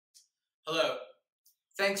Hello.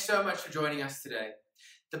 Thanks so much for joining us today.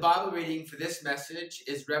 The Bible reading for this message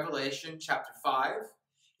is Revelation chapter 5.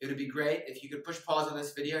 It would be great if you could push pause on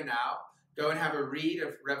this video now, go and have a read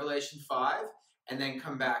of Revelation 5, and then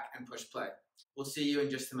come back and push play. We'll see you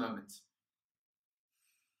in just a moment.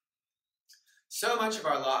 So much of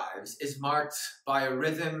our lives is marked by a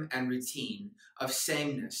rhythm and routine of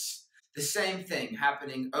sameness, the same thing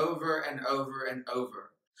happening over and over and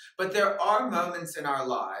over. But there are moments in our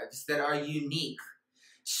lives that are unique,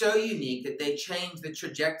 so unique that they change the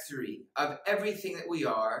trajectory of everything that we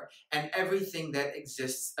are and everything that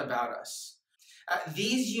exists about us.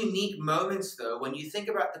 These unique moments, though, when you think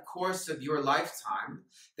about the course of your lifetime,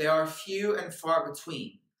 they are few and far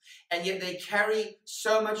between, and yet they carry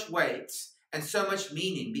so much weight and so much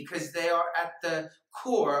meaning because they are at the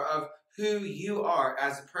core of who you are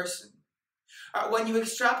as a person. When you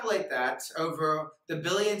extrapolate that over the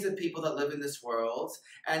billions of people that live in this world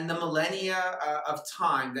and the millennia of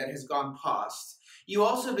time that has gone past, you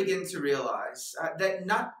also begin to realize that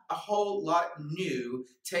not a whole lot new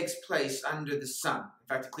takes place under the sun.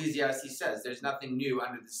 In fact, Ecclesiastes says there's nothing new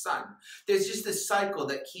under the sun. There's just this cycle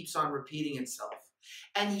that keeps on repeating itself.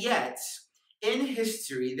 And yet, in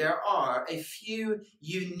history, there are a few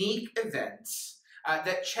unique events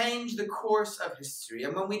that change the course of history.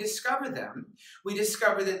 And when we discover them, we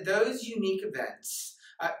discover that those unique events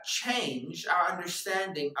change our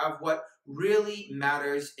understanding of what really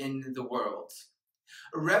matters in the world.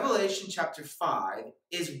 Revelation chapter 5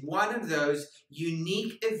 is one of those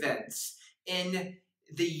unique events in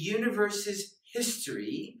the universe's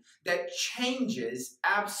history that changes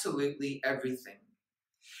absolutely everything.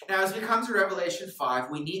 Now, as we come to Revelation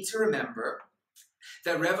 5, we need to remember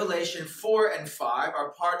that Revelation 4 and 5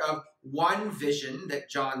 are part of one vision that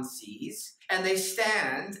John sees, and they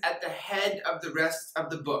stand at the head of the rest of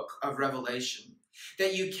the book of Revelation.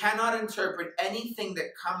 That you cannot interpret anything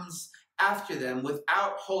that comes after them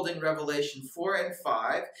without holding Revelation 4 and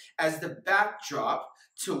 5 as the backdrop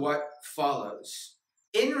to what follows.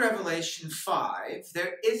 In Revelation 5,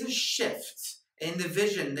 there is a shift in the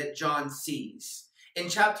vision that John sees. In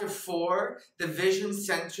chapter 4, the vision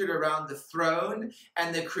centered around the throne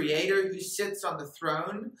and the Creator who sits on the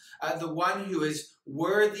throne, the one who is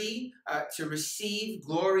worthy to receive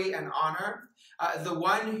glory and honor, the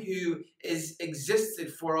one who is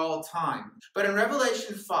existed for all time. But in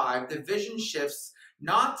Revelation 5, the vision shifts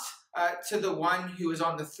not to the one who is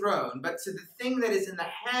on the throne, but to the thing that is in the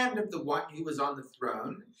hand of the one who is on the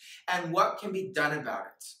throne and what can be done about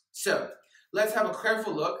it. So, let's have a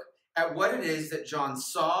careful look at what it is that John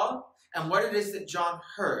saw and what it is that John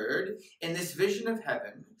heard in this vision of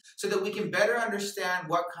heaven so that we can better understand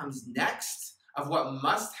what comes next of what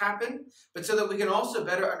must happen, but so that we can also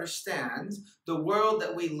better understand the world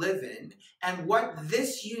that we live in and what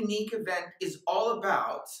this unique event is all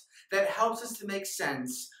about that helps us to make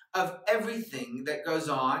sense of everything that goes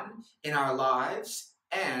on in our lives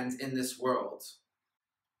and in this world.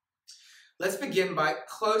 Let's begin by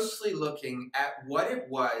closely looking at what it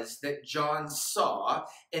was that John saw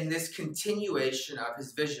in this continuation of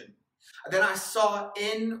his vision. Then I saw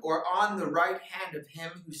in or on the right hand of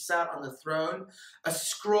him who sat on the throne a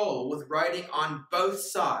scroll with writing on both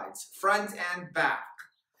sides, front and back,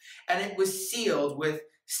 and it was sealed with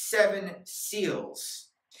 7 seals.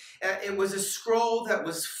 It was a scroll that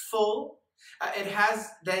was full. It has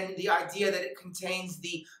then the idea that it contains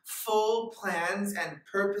the full plans and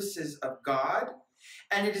purposes of God,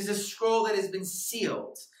 and it is a scroll that has been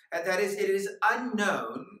sealed. That is, it is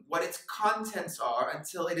unknown what its contents are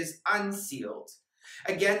until it is unsealed.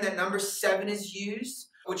 Again, that number 7 is used,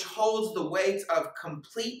 which holds the weight of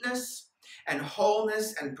completeness and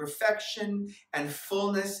wholeness and perfection and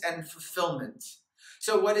fullness and fulfillment.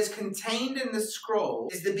 So what is contained in the scroll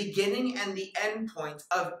is the beginning and the end point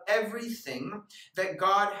of everything that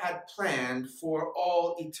God had planned for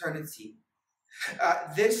all eternity.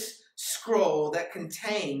 This scroll that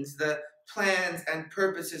contains the plans and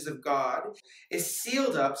purposes of God is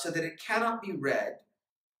sealed up so that it cannot be read.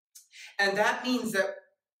 And that means that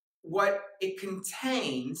what it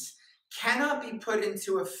contains cannot be put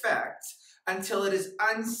into effect until it is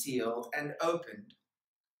unsealed and opened.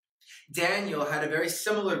 Daniel had a very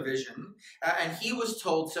similar vision, and he was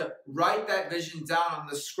told to write that vision down on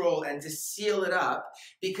the scroll and to seal it up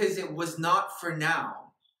because it was not for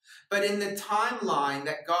now. But in the timeline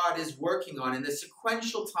that God is working on, in the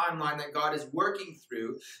sequential timeline that God is working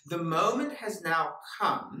through, the moment has now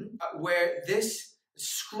come where this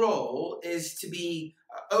scroll is to be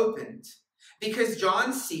opened. Because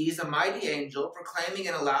John sees a mighty angel proclaiming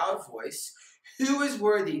in a loud voice, "Who is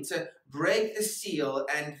worthy to break the seal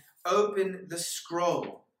and open the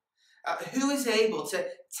scroll?" Who is able to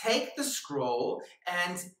take the scroll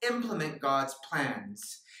and implement God's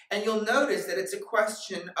plans? And you'll notice that it's a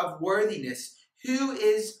question of worthiness. Who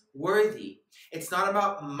is worthy? It's not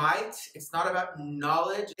about might, it's not about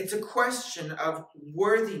knowledge, it's a question of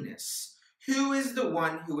worthiness. Who is the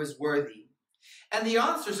one who is worthy? And the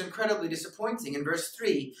answer is incredibly disappointing in verse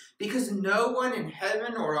 3, because no one in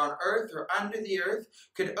heaven or on earth or under the earth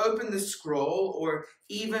could open the scroll or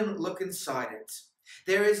even look inside it.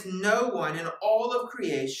 There is no one in all of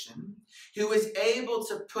creation who is able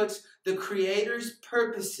to put the Creator's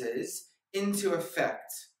purposes into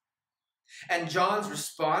effect. And John's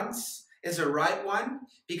response is a right one,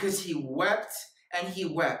 because he wept and he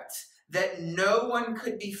wept that no one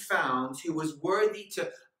could be found who was worthy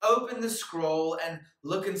to open the scroll and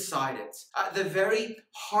look inside it. The very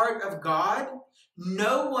heart of God,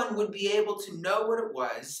 no one would be able to know what it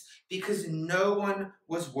was because no one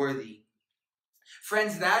was worthy.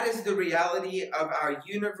 Friends, that is the reality of our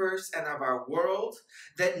universe and of our world,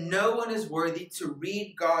 that no one is worthy to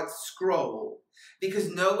read God's scroll because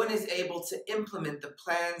no one is able to implement the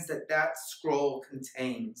plans that that scroll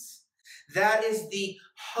contains. That is the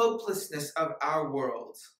hopelessness of our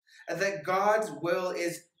world, that God's will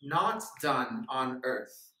is not done on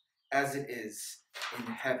earth as it is in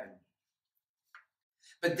heaven.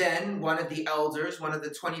 But then one of the elders, one of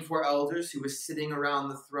the 24 elders who was sitting around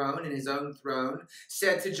the throne, in his own throne,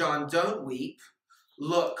 said to John, "Don't weep.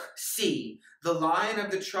 Look, see, the Lion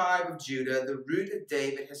of the tribe of Judah, the Root of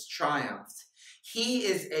David, has triumphed. He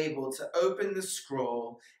is able to open the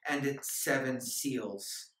scroll and its 7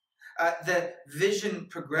 seals." The vision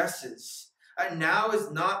progresses. Now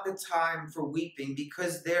is not the time for weeping,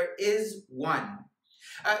 because there is one.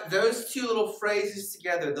 Those two little phrases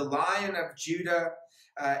together, the Lion of Judah,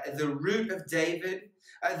 the Root of David,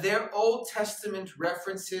 they're Old Testament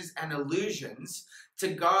references and allusions to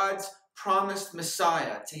God's promised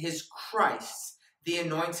Messiah, to his Christ, the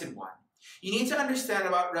Anointed One. You need to understand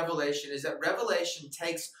about Revelation is that Revelation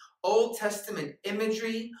takes Old Testament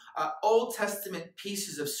imagery, Old Testament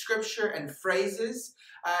pieces of scripture and phrases,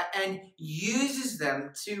 and uses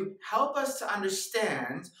them to help us to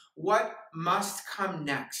understand what must come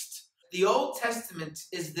next. The Old Testament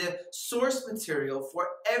is the source material for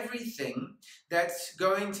everything that's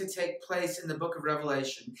going to take place in the book of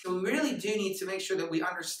Revelation. So we really do need to make sure that we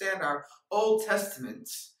understand our Old Testament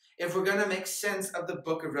if we're going to make sense of the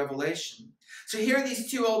book of Revelation. So here are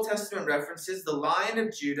these 2 Old Testament references, the Lion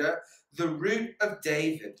of Judah, the Root of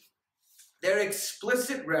David. They're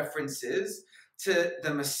explicit references to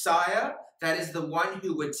the Messiah, that is the one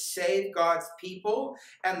who would save God's people,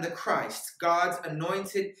 and the Christ, God's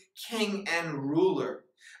anointed king and ruler.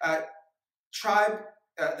 The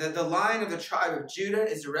Lion of the tribe of Judah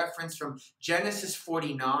is a reference from Genesis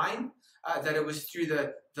 49, that it was through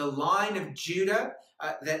the line of Judah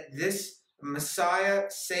that this Messiah,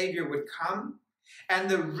 Savior, would come. And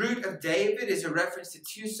the Root of David is a reference to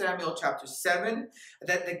 2 Samuel chapter 7,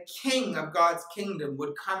 that the king of God's kingdom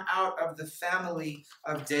would come out of the family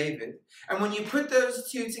of David. And when you put those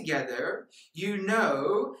two together, you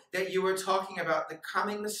know that you are talking about the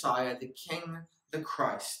coming Messiah, the King, the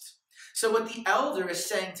Christ. So what the elder is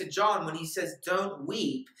saying to John when he says, "Don't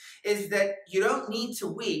weep," is that you don't need to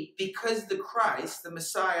weep because the Christ, the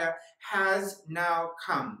Messiah, has now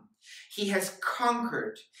come. He has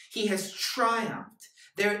conquered. He has triumphed.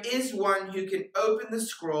 There is one who can open the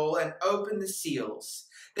scroll and open the seals.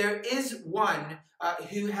 There is one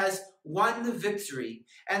who has won the victory.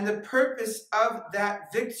 And the purpose of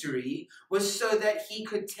that victory was so that he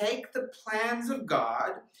could take the plans of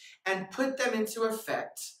God and put them into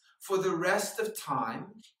effect for the rest of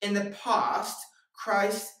time. In the past,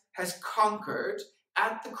 Christ has conquered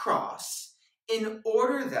at the cross in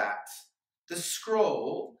order that the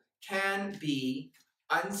scroll can be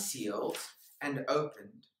unsealed and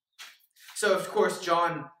opened. So, of course,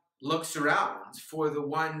 John looks around for the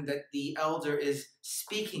one that the elder is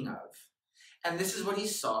speaking of. And this is what he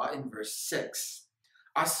saw in verse 6.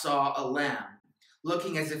 "I saw a lamb,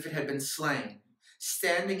 looking as if it had been slain,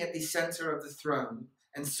 standing at the center of the throne,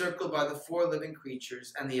 encircled by the 4 living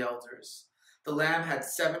creatures and the elders. The lamb had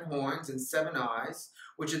 7 horns and 7 eyes,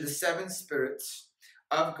 which are the 7 spirits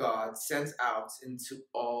of God sent out into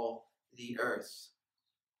all the earth."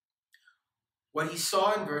 What he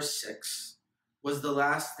saw in verse 6 was the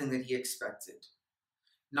last thing that he expected.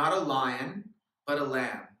 Not a lion, but a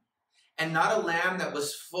lamb. And not a lamb that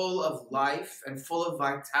was full of life and full of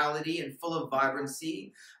vitality and full of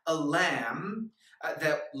vibrancy. A lamb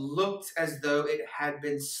that looked as though it had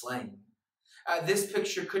been slain. This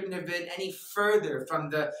picture couldn't have been any further from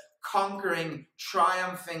the conquering,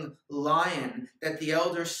 triumphing lion that the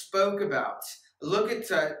elders spoke about. Look at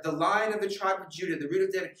the Lion of the tribe of Judah, the Root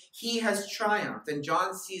of David. He has triumphed. And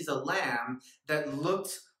John sees a lamb that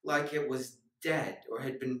looked like it was dead or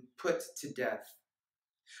had been put to death.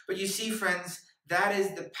 But you see, friends, that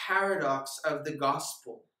is the paradox of the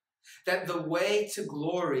gospel, that the way to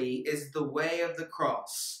glory is the way of the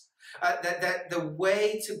cross. That the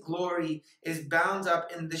way to glory is bound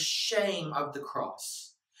up in the shame of the cross.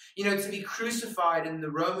 You know, to be crucified in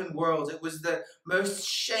the Roman world, it was the most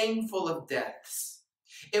shameful of deaths.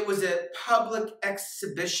 It was a public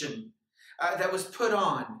exhibition that was put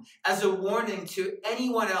on as a warning to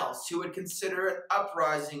anyone else who would consider an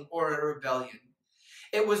uprising or a rebellion.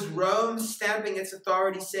 It was Rome stamping its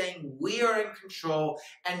authority, saying, we are in control,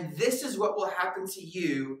 and this is what will happen to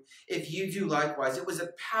you if you do likewise. It was a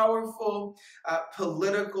powerful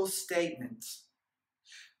political statement.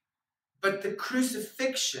 But the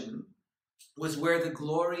crucifixion was where the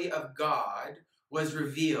glory of God was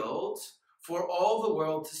revealed for all the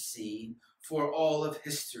world to see, for all of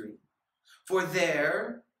history. For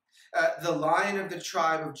there, the Lion of the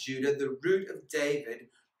tribe of Judah, the Root of David,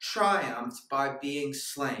 triumphed by being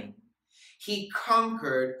slain. He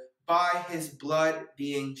conquered by his blood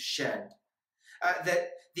being shed. That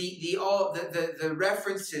the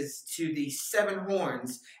references to the 7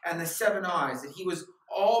 horns and the 7 eyes, that he was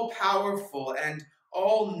all powerful and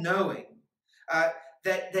all knowing,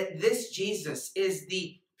 that this Jesus is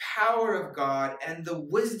the power of God and the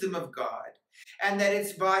wisdom of God, and that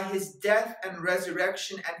it's by his death and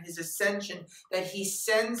resurrection and his ascension that he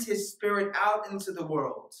sends his Spirit out into the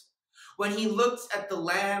world. When he looks at the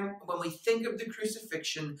Lamb, when we think of the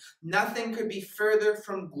crucifixion, nothing could be further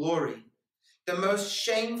from glory. The most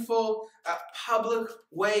shameful public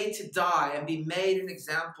way to die and be made an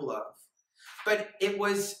example of. But it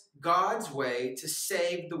was God's way to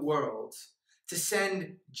save the world, to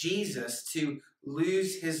send Jesus to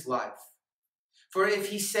lose his life. For if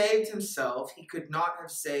he saved himself, he could not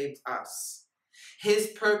have saved us. His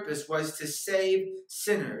purpose was to save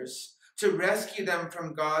sinners, to rescue them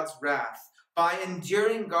from God's wrath by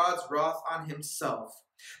enduring God's wrath on himself.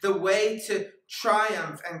 The way to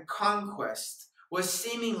triumph and conquest was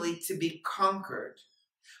seemingly to be conquered.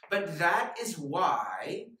 But that is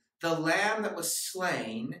why the Lamb that was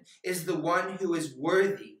slain is the one who is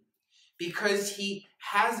worthy. Because he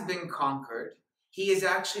has been conquered, he is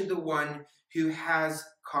actually the one who has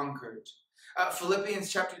conquered.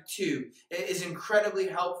 Philippians chapter 2 is incredibly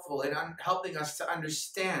helpful in helping us to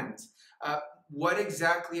understand what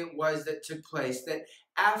exactly it was that took place. That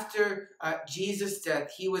after Jesus'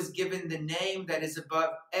 death, he was given the name that is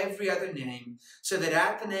above every other name, so that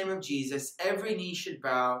at the name of Jesus, every knee should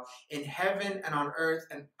bow in heaven and on earth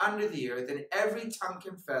and under the earth, and every tongue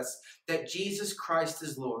confess that Jesus Christ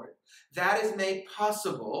is Lord. That is made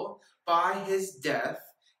possible by his death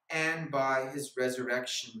and by his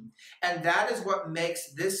resurrection. And that is what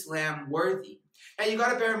makes this Lamb worthy. And you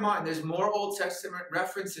got to bear in mind, there's more Old Testament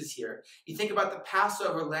references here. You think about the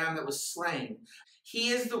Passover lamb that was slain. He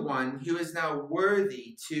is the one who is now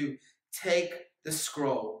worthy to take the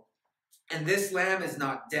scroll. And this lamb is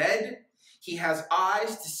not dead. He has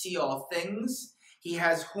eyes to see all things. He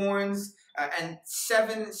has horns and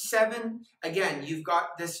seven. Again, you've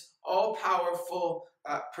got this all-powerful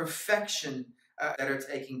perfection that are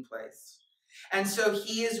taking place. And so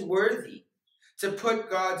he is worthy to put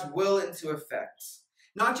God's will into effect.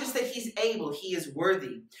 Not just that he's able, he is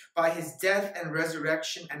worthy by his death and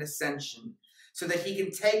resurrection and ascension, so that he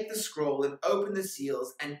can take the scroll and open the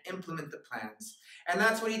seals and implement the plans. And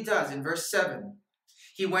that's what he does in verse 7.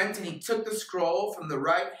 He went and he took the scroll from the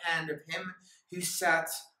right hand of him who sat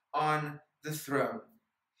on the throne.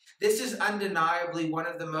 This is undeniably one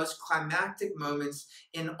of the most climactic moments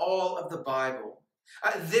in all of the Bible.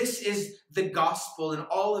 This is the gospel in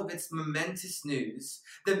all of its momentous news,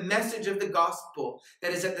 the message of the gospel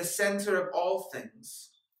that is at the center of all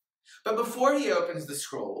things. But before he opens the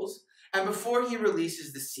scrolls, and before he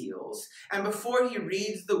releases the seals, and before he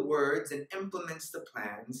reads the words and implements the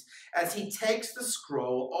plans, as he takes the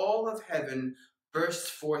scroll, all of heaven bursts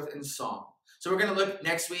forth in song. So we're going to look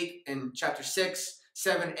next week in chapter 6,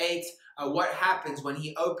 7, 8, what happens when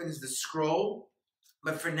he opens the scroll.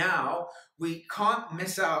 But for now, we can't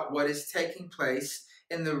miss out what is taking place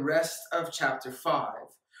in the rest of chapter 5.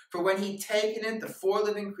 For when he'd taken it, the 4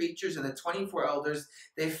 living creatures and the 24 elders,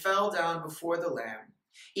 they fell down before the Lamb.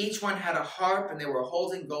 Each one had a harp, and they were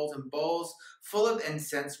holding golden bowls full of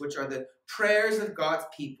incense, which are the prayers of God's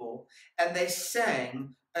people, and they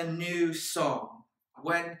sang a new song.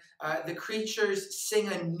 when the creatures sing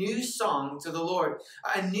a new song to the Lord.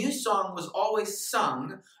 A new song was always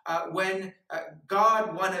sung when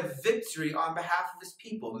God won a victory on behalf of his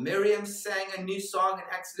people. Miriam sang a new song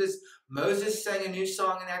in Exodus. Moses sang a new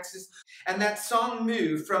song in Exodus. And that song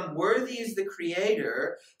moved from worthy is the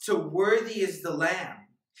Creator to worthy is the Lamb.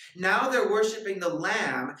 Now they're worshiping the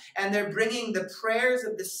Lamb, and they're bringing the prayers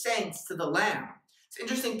of the saints to the Lamb. It's an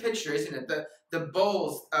interesting picture, isn't it? The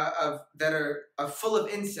bowls that are full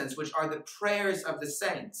of incense, which are the prayers of the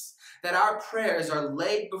saints. That our prayers are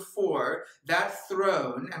laid before that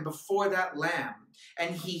throne and before that Lamb,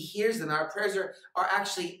 and he hears them. Our prayers are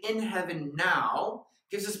actually in heaven now.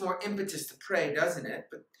 Gives us more impetus to pray, doesn't it?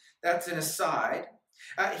 But that's an aside.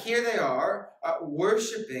 Here they are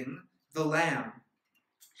worshiping the Lamb.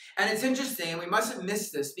 And it's interesting, and we mustn't miss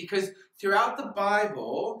this, because throughout the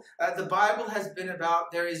Bible has been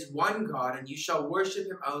about there is one God, and you shall worship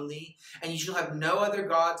him only, and you shall have no other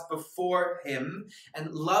gods before him,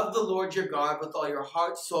 and love the Lord your God with all your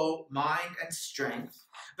heart, soul, mind, and strength.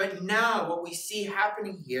 But now what we see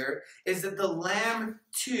happening here is that the Lamb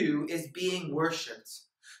too is being worshipped.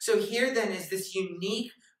 So here then is this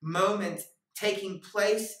unique moment taking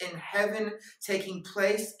place in heaven, taking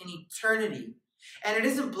place in eternity. And it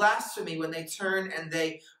isn't blasphemy when they turn and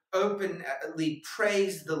they openly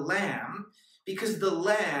praise the Lamb, because the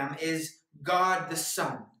Lamb is God the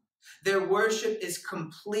Son. Their worship is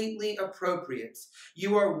completely appropriate.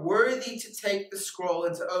 You are worthy to take the scroll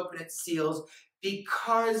and to open its seals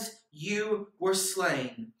because you were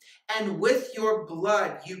slain. And with your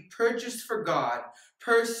blood you purchased for God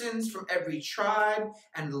persons from every tribe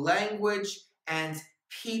and language and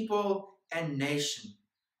people and nation.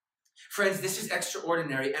 Friends, this is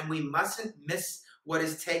extraordinary, and we mustn't miss what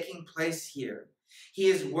is taking place here. He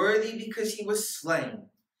is worthy because he was slain.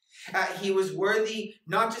 He was worthy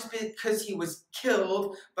not just because he was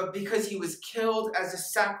killed, but because he was killed as a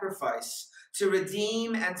sacrifice to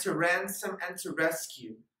redeem and to ransom and to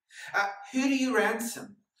rescue. Who do you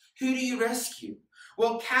ransom? Who do you rescue?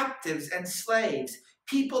 Well, captives and slaves,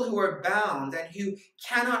 people who are bound and who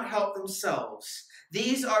cannot help themselves.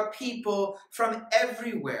 These are people from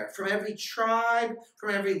everywhere, from every tribe,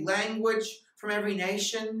 from every language, from every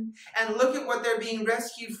nation. And look at what they're being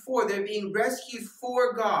rescued for. They're being rescued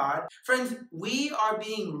for God. Friends, we are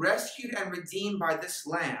being rescued and redeemed by this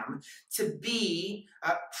Lamb to be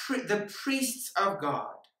the priests of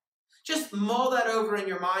God. Just mull that over in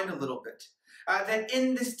your mind a little bit. That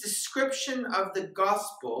in this description of the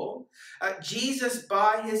gospel, Jesus,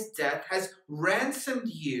 by his death, has ransomed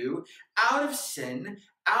you out of sin,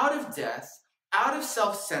 out of death, out of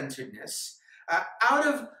self-centeredness, out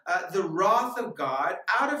of the wrath of God,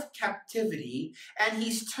 out of captivity, and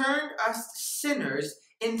he's turned us sinners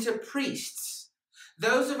into priests.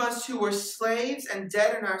 Those of us who were slaves and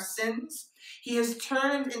dead in our sins, he has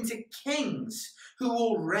turned into kings who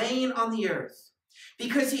will reign on the earth.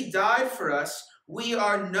 Because he died for us, we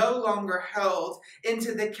are no longer held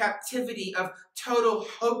into the captivity of total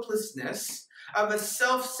hopelessness, of a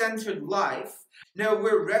self-centered life. No,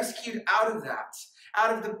 we're rescued out of that,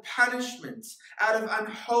 out of the punishment, out of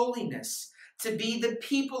unholiness, to be the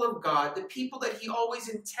people of God, the people that he always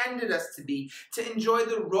intended us to be, to enjoy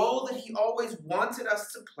the role that he always wanted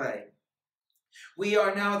us to play. We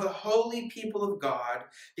are now the holy people of God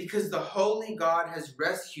because the holy God has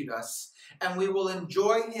rescued us, and we will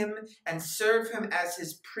enjoy him and serve him as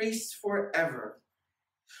his priests forever.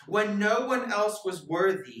 When no one else was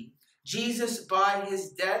worthy, Jesus, by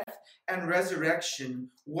his death and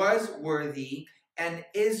resurrection, was worthy and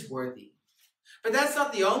is worthy. But that's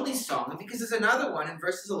not the only song, because there's another one in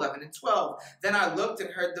verses 11 and 12. Then I looked and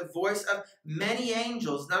heard the voice of many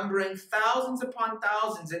angels, numbering thousands upon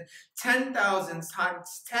thousands and 10,000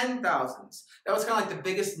 times 10,000s. That was kind of like the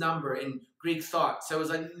biggest number in Greek thought. So it was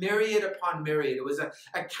like myriad upon myriad. It was a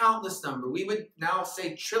countless number. We would now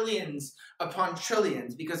say trillions upon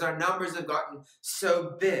trillions because our numbers have gotten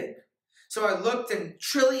so big. So I looked, and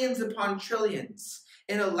trillions upon trillions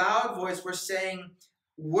in a loud voice were saying,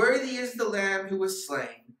 "Worthy is the Lamb who was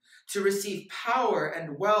slain to receive power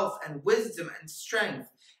and wealth and wisdom and strength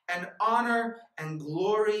and honor and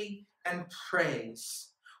glory and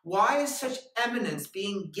praise." Why is such eminence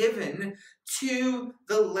being given to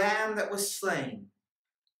the Lamb that was slain?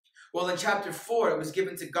 Well, in chapter 4, it was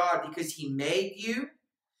given to God because he made you.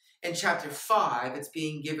 In chapter 5, it's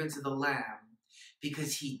being given to the Lamb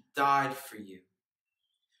because he died for you,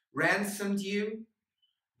 ransomed you,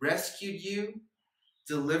 rescued you,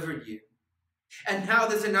 delivered you. And now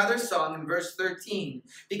there's another song in verse 13.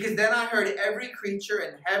 Because then I heard every creature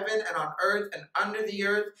in heaven and on earth and under the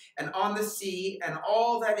earth and on the sea and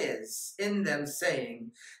all that is in them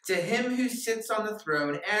saying, to him who sits on the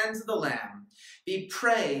throne and to the Lamb be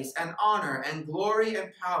praise and honor and glory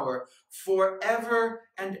and power forever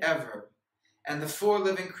and ever. And the four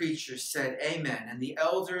living creatures said, Amen. And the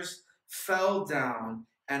elders fell down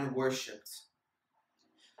and worshipped.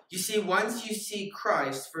 You see, once you see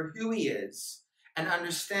Christ for who he is and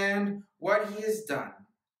understand what he has done,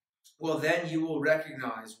 well, then you will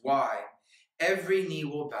recognize why every knee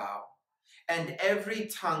will bow and every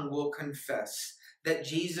tongue will confess that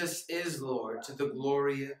Jesus is Lord to the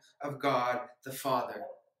glory of God the Father.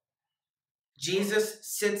 Jesus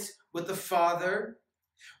sits with the Father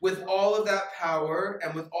with all of that power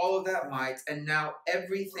and with all of that might, and now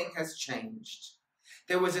everything has changed.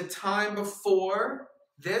 There was a time before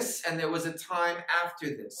this, and there was a time after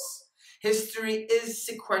this. History is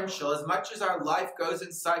sequential. As much as our life goes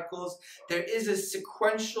in cycles, there is a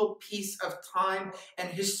sequential piece of time and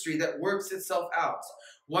history that works itself out.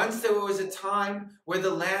 Once there was a time where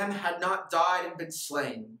the Lamb had not died and been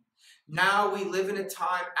slain. Now we live in a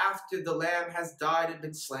time after the Lamb has died and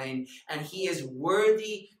been slain, and he is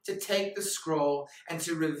worthy to take the scroll and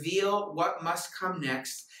to reveal what must come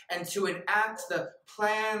next and to enact the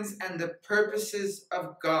plans and the purposes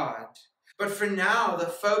of God. But for now, the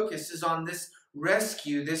focus is on this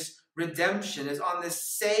rescue, this redemption, is on this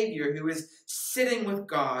Savior who is sitting with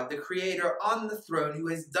God, the Creator on the throne, who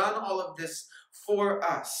has done all of this for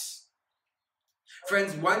us.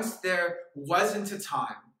 Friends, once there wasn't a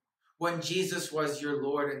time when Jesus was your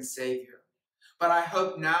Lord and Savior. But I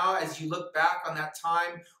hope now, as you look back on that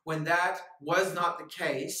time when that was not the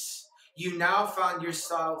case, you now found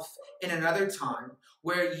yourself in another time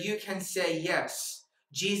where you can say, yes,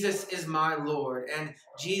 Jesus is my Lord and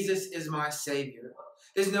Jesus is my Savior.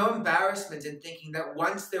 There's no embarrassment in thinking that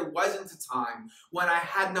once there wasn't a time when I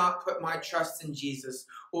had not put my trust in Jesus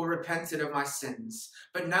or repented of my sins.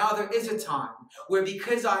 But now there is a time where,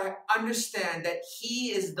 because I understand that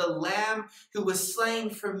he is the Lamb who was slain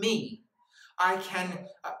for me, I can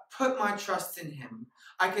put my trust in him.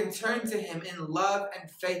 I can turn to him in love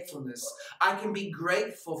and faithfulness. I can be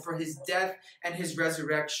grateful for his death and his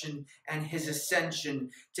resurrection and his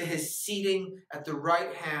ascension to his seating at the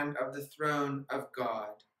right hand of the throne of God.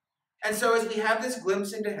 And so as we have this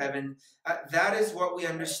glimpse into heaven, that is what we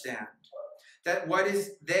understand. That what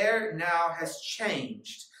is there now has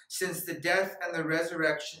changed since the death and the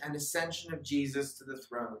resurrection and ascension of Jesus to the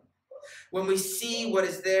throne. When we see what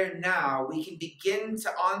is there now, we can begin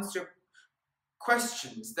to answer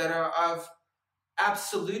questions that are of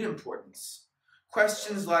absolute importance.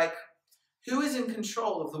 Questions like, who is in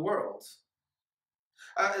control of the world?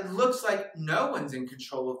 It looks like no one's in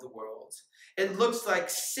control of the world. It looks like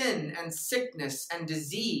sin and sickness and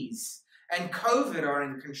disease and COVID are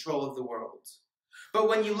in control of the world. But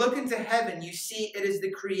when you look into heaven, you see it is the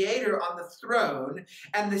Creator on the throne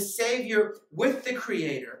and the Savior with the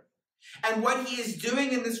Creator. And what he is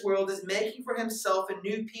doing in this world is making for himself a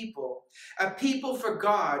new people, a people for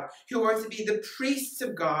God, who are to be the priests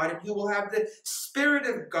of God and who will have the Spirit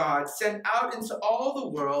of God sent out into all the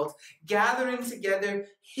world, gathering together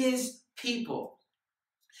his people.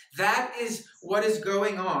 That is what is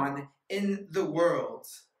going on in the world.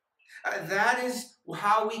 That is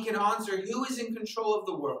how we can answer who is in control of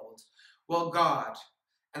the world. Well, God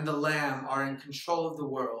and the Lamb are in control of the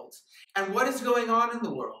world. And what is going on in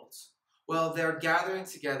the world? Well, they're gathering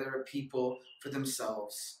together a people for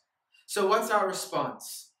themselves. So what's our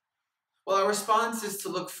response? Well, our response is to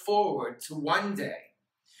look forward to one day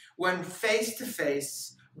when face to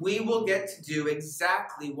face we will get to do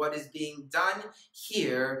exactly what is being done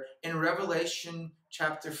here in Revelation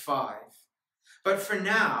chapter 5. But for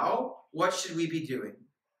now, what should we be doing?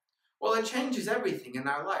 Well, it changes everything in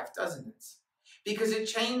our life, doesn't it? Because it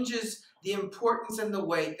changes the importance and the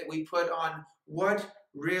weight that we put on what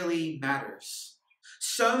really matters.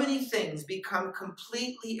 So many things become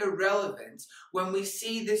completely irrelevant when we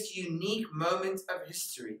see this unique moment of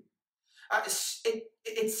history.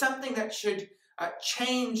 It's something that should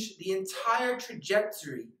change the entire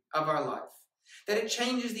trajectory of our life, that it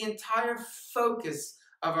changes the entire focus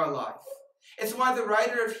of our life. It's why the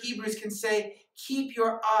writer of Hebrews can say, keep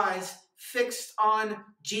your eyes fixed on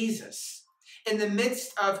Jesus. In the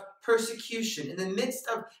midst of persecution, in the midst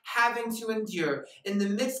of having to endure, in the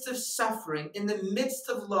midst of suffering, in the midst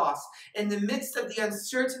of loss, in the midst of the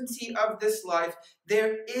uncertainty of this life,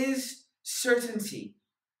 there is certainty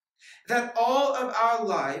that all of our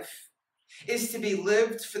life is to be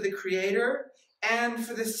lived for the Creator and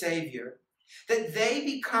for the Savior. that they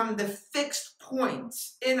become the fixed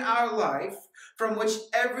points in our life from which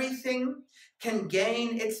everything can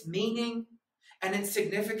gain its meaning and its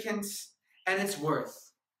significance and its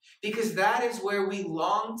worth. Because that is where we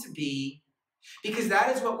long to be, because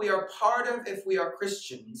that is what we are part of if we are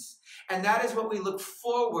Christians, and that is what we look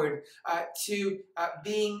forward to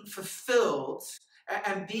being fulfilled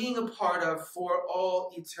and being a part of for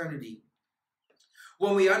all eternity.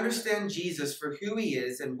 When we understand Jesus for who he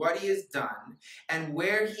is and what he has done and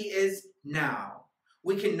where he is now,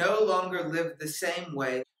 we can no longer live the same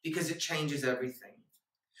way because it changes everything.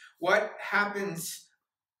 What happens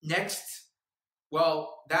next?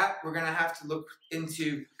 Well, that we're going to have to look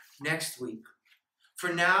into next week.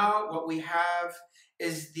 For now, what we have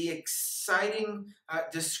is the exciting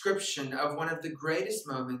description of one of the greatest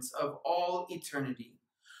moments of all eternity,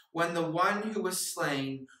 when the one who was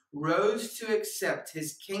slain rose to accept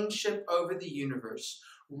his kingship over the universe,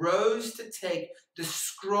 rose to take the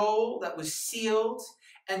scroll that was sealed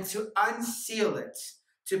and to unseal it,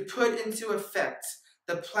 to put into effect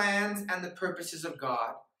the plans and the purposes of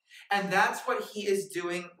God. And that's what he is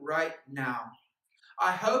doing right now.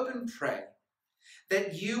 I hope and pray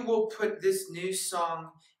that you will put this new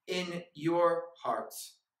song in your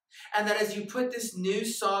hearts. And that as you put this new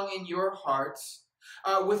song in your hearts,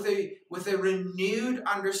 with a renewed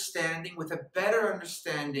understanding, with a better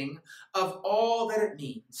understanding of all that it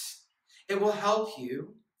means, it will help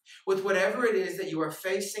you with whatever it is that you are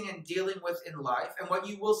facing and dealing with in life, and what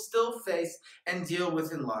you will still face and deal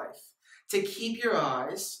with in life, to keep your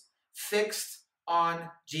eyes fixed on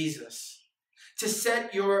Jesus, to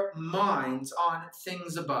set your minds on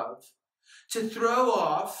things above, to throw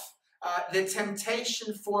off the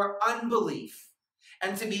temptation for unbelief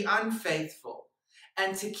and to be unfaithful,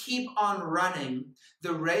 and to keep on running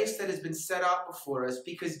the race that has been set out before us,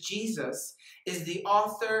 because Jesus is the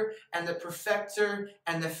author and the perfecter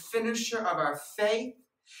and the finisher of our faith,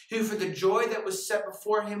 who for the joy that was set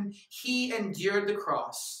before him, he endured the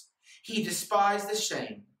cross. He despised the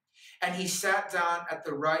shame, and he sat down at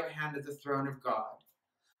the right hand of the throne of God.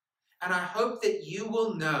 And I hope that you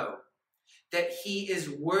will know that he is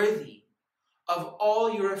worthy of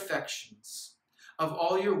all your affections, of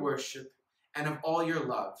all your worship, and of all your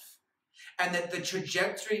love, and that the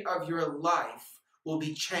trajectory of your life will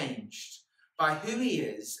be changed by who he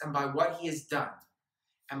is and by what he has done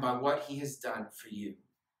and by what he has done for you.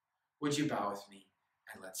 Would you bow with me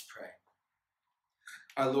and let's pray.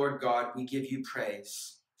 Our Lord God, we give you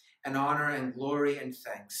praise and honor and glory and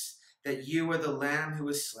thanks that you are the Lamb who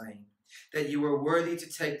was slain, that you are worthy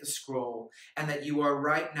to take the scroll, and that you are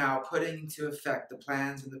right now putting into effect the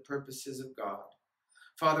plans and the purposes of God.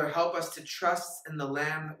 Father, help us to trust in the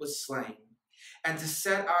Lamb that was slain and to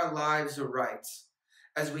set our lives aright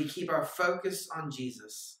as we keep our focus on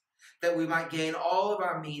Jesus, that we might gain all of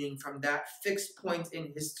our meaning from that fixed point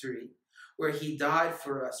in history where he died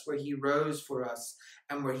for us, where he rose for us,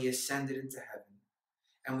 and where he ascended into heaven.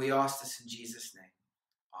 And we ask this in Jesus' name.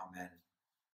 Amen.